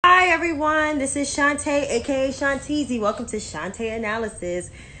everyone, this is Chantay, aka Shanteezy. Welcome to Chantay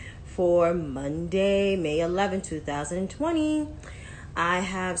Analysis for Monday, May 11, 2020. I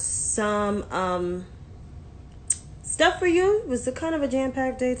have some stuff for you. It was kind of a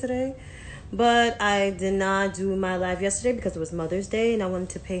jam-packed day today, but I did not do my live yesterday because it was Mother's Day and I wanted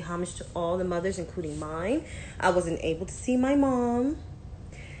to pay homage to all the mothers, including mine. I wasn't able to see my mom.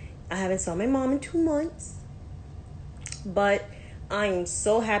 I haven't saw my mom in 2 months, but I am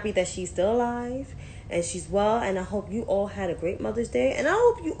so happy that she's still alive and she's well, and I hope you all had a great Mother's Day, and I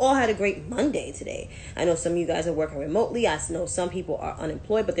hope you all had a great Monday today. I know some of you guys are working remotely. I know some people are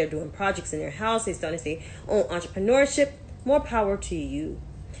unemployed, but they're doing projects in their house. They're starting to say, oh, entrepreneurship. More power to you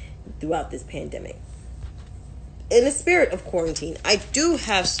throughout this pandemic. In the spirit of quarantine, I do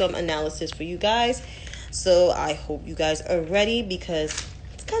have some analysis for you guys, so I hope you guys are ready because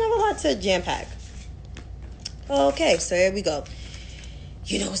it's kind of a lot to jam-pack. Okay, so here we go.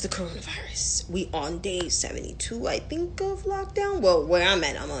 You know, it's the coronavirus. We on day 72, I think, of lockdown. Well, where I'm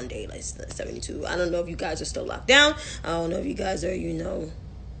at, I'm on day 72. I don't know if you guys are still locked down. I don't know if you guys are,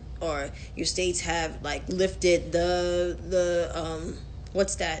 or your states have lifted the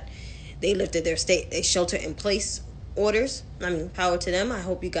what's that? They lifted their shelter in place orders. I mean, power to them. I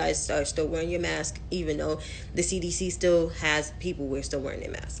hope you guys are still wearing your mask, even though the CDC still has people who are still wearing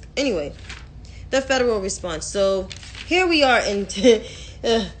their mask. Anyway, the federal response. So here we are in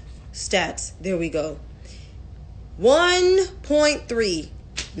stats. There we go. 1.3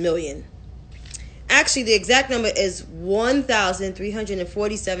 million. Actually, the exact number is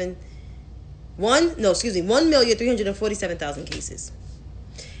 1,347. 1,347,000 cases.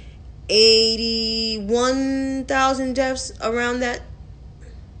 81,000 deaths around that.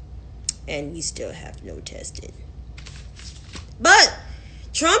 And we still have no testing. But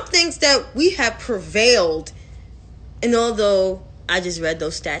Trump thinks that we have prevailed. And although I just read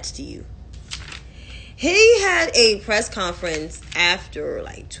those stats to you, he had a press conference after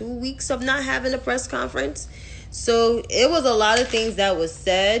 2 weeks of not having a press conference. So it was a lot of things that was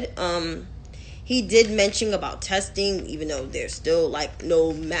said. He did mention about testing, even though there's still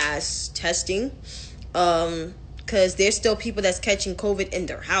no mass testing, because there's still people that's catching COVID in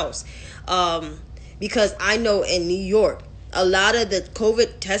their house. Because I know in New York, a lot of the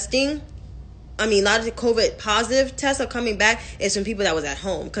COVID testing, a lot of the COVID positive tests are coming back is from people that was at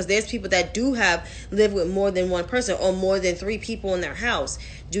home, because there's people that do live with more than one person or more than 3 people in their house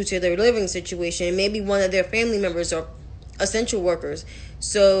due to their living situation, and maybe one of their family members are essential workers.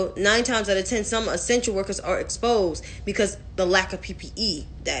 So 9 times out of 10, some essential workers are exposed because the lack of PPE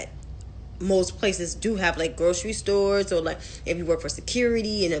that most places do have, like grocery stores, or if you work for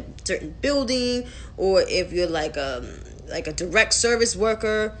security in a certain building, or if you're like a direct service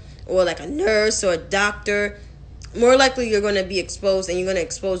worker, or a nurse or a doctor, more likely you're going to be exposed, and you're going to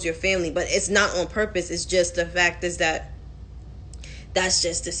expose your family. But it's not on purpose. It's just the fact is that that's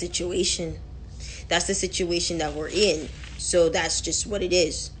just the situation. That's the situation that we're in. So that's just what it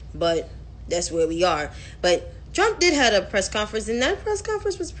is. But that's where we are. But Trump did have a press conference, and that press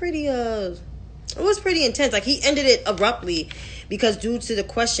conference was pretty intense. He ended it abruptly because due to the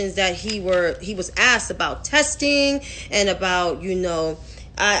questions that he was asked about testing and about,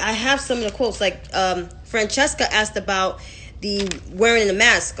 I have some of the quotes, Francesca asked about the wearing a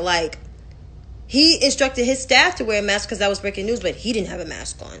mask. He instructed his staff to wear a mask because that was breaking news, but he didn't have a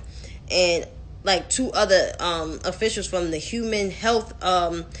mask on. And 2 other officials from the human health,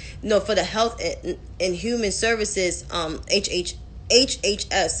 for the Health and Human Services,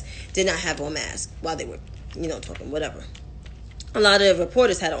 HHS, did not have on mask while they were, talking, whatever. A lot of the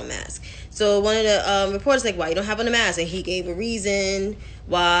reporters had on masks. So one of the reporters why you don't have on a mask? And he gave a reason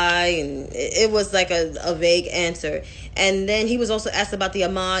why, and it was a vague answer. And then he was also asked about the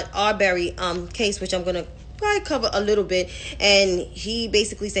Ahmaud Arbery case, which I'm going to probably cover a little bit. And he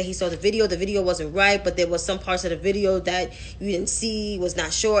basically said he saw the video. The video wasn't right, but there was some parts of the video that you didn't see, was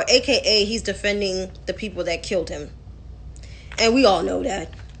not sure. AKA, he's defending the people that killed him. And we all know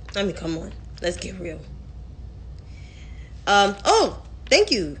that. Come on. Let's get real. Oh,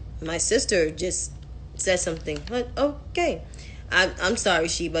 thank you. My sister just said something. But okay. I'm sorry,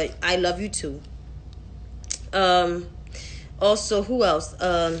 but I love you too. Also, who else?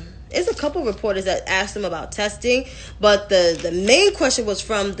 There's a couple reporters that asked him about testing, but the main question was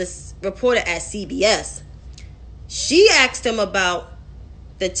from this reporter at CBS. She asked him about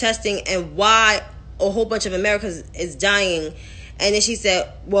the testing and why a whole bunch of Americans is dying. And then she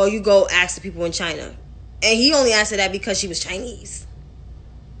said, well, you go ask the people in China. And he only answered that because she was Chinese.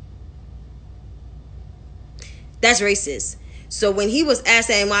 That's racist. So when he was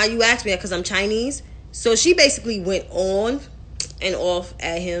asking, why you asked me that? Because I'm Chinese. So she basically went on and off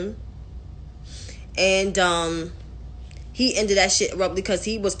at him. And he ended that shit abruptly because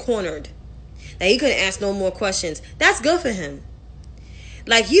he was cornered. That he couldn't ask no more questions. That's good for him.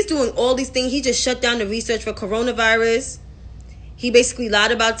 Like, he's doing all these things. He just shut down the research for coronavirus. He basically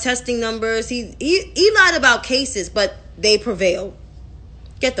lied about testing numbers. He lied about cases, but they prevailed.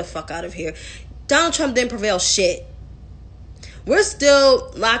 Get the fuck out of here. Donald Trump didn't prevail shit. We're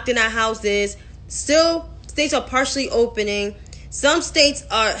still locked in our houses. Still, states are partially opening. Some states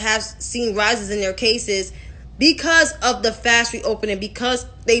have seen rises in their cases because of the fast reopening, because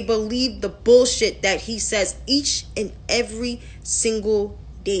they believe the bullshit that he says each and every single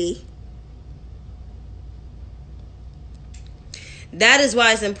day. That is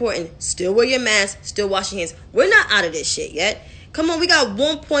why it's important. Still wear your mask. Still wash your hands. We're not out of this shit yet. Come on, we got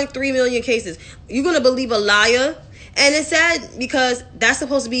 1.3 million cases. You're going to believe a liar? And it's sad because that's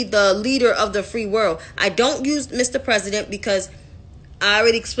supposed to be the leader of the free world. I don't use Mr. President because I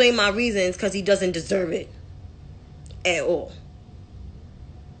already explained my reasons, because he doesn't deserve it at all.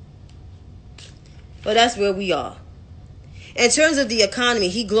 But that's where we are. In terms of the economy,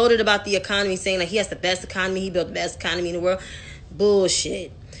 he gloated about the economy, saying like he has the best economy. He built the best economy in the world.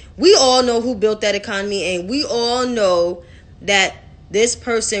 Bullshit. We all know who built that economy, and we all know that this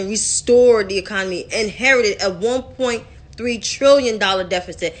person restored the economy, inherited a $1.3 trillion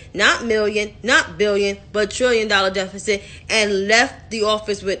deficit, not million, not billion, but $1 trillion deficit, and left the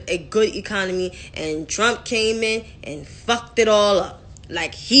office with a good economy. And Trump came in and fucked it all up,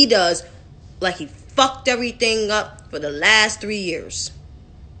 like he does, like he fucked everything up for the last 3 years.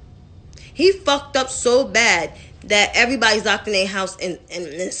 He fucked up so bad that everybody's locked in their house in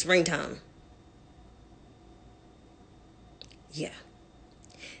the springtime. Yeah,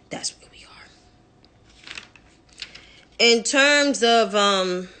 that's where we are. In terms of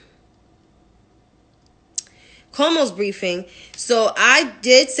Cuomo's briefing, so I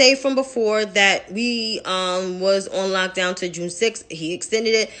did say from before that we was on lockdown to June 6th. He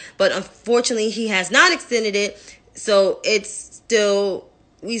extended it, but unfortunately he has not extended it. So it's still,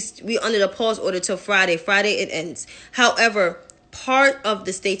 we under the pause order till Friday. Friday it ends. However, part of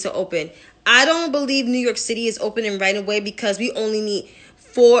the states are open. I don't believe New York City is opening right away because we only need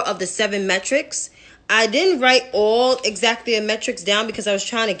 4 of the 7 metrics. I didn't write all exactly the metrics down because I was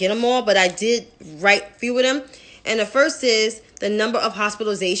trying to get them all, but I did write a few of them. And the first is the number of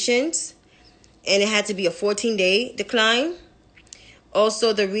hospitalizations, and it had to be a 14-day decline.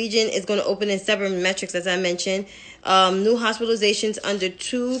 Also, the region is going to open in 7 metrics, as I mentioned. New hospitalizations under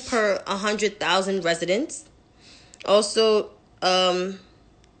 2 per 100,000 residents. Also,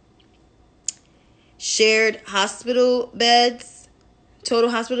 shared hospital beds,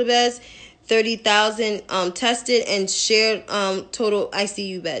 total hospital beds, 30,000 tested, and shared total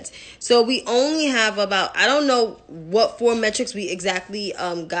ICU beds. So we only have about, I don't know what 4 metrics we exactly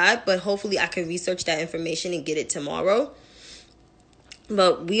got, but hopefully I can research that information and get it tomorrow.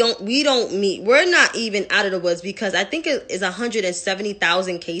 But we're not even out of the woods, because I think it is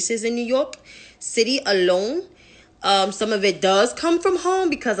 170,000 cases in New York City alone. Some of it does come from home,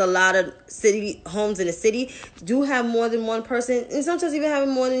 because a lot of city homes in the city do have more than one person, and sometimes even having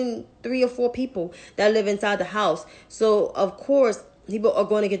more than 3 or 4 people that live inside the house. So of course people are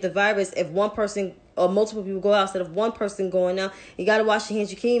going to get the virus if one person or multiple people go out instead of one person going out. You got to wash your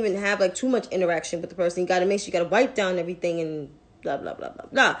hands. You can't even have like too much interaction with the person. You got to make sure you got to wipe down everything and blah blah blah blah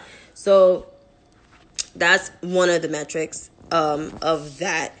blah. So that's one of the metrics of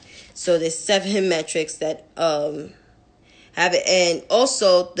that. So there's 7 metrics that have it. And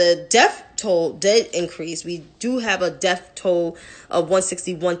also the death toll did increase. We do have a death toll of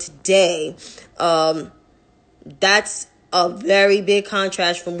 161 today. That's a very big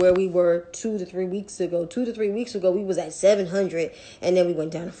contrast from where we were 2 to 3 weeks ago. 2 to 3 weeks ago, we was at 700, and then we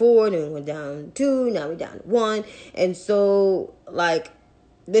went down to 4, then we went down to 2, now we're down to 1. And so, like,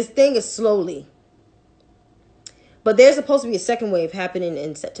 this thing is slowly. But there's supposed to be a second wave happening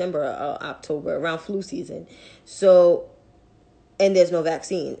in September or October, around flu season. So, and there's no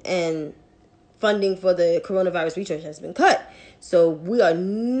vaccine. And funding for the coronavirus research has been cut. So we are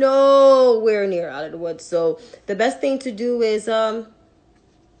nowhere near out of the woods. So the best thing to do is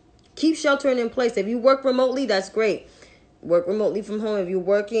keep sheltering in place. If you work remotely, that's great. Work remotely from home. If you're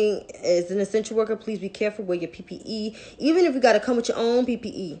working as an essential worker, please be careful. Wear your PPE. Even if you got to come with your own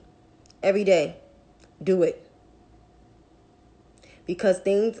PPE every day, do it. Because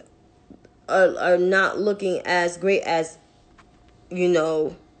things are not looking as great as, you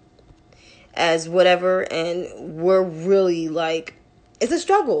know, as whatever. And we're really like, it's a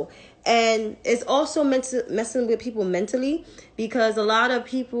struggle. And it's also messing with people mentally, because a lot of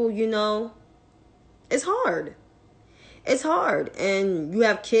people, you know, it's hard. it's hard. And you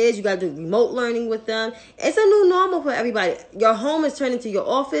have kids, you got to do remote learning with them. It's a new normal for everybody. Your home is turned into your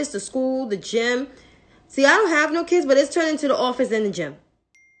office, the school, the gym. See, I don't have no kids, but it's turned into the office and the gym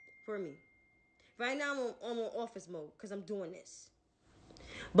for me. Right now, I'm on office mode because I'm doing this.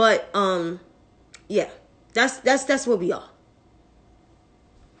 But, yeah, that's what we are.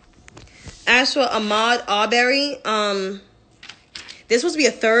 As for Ahmaud Arbery, there's supposed to be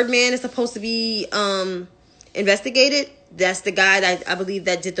a third man that's supposed to be investigated. That's the guy that I believe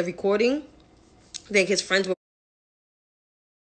that did the recording. I think his friends were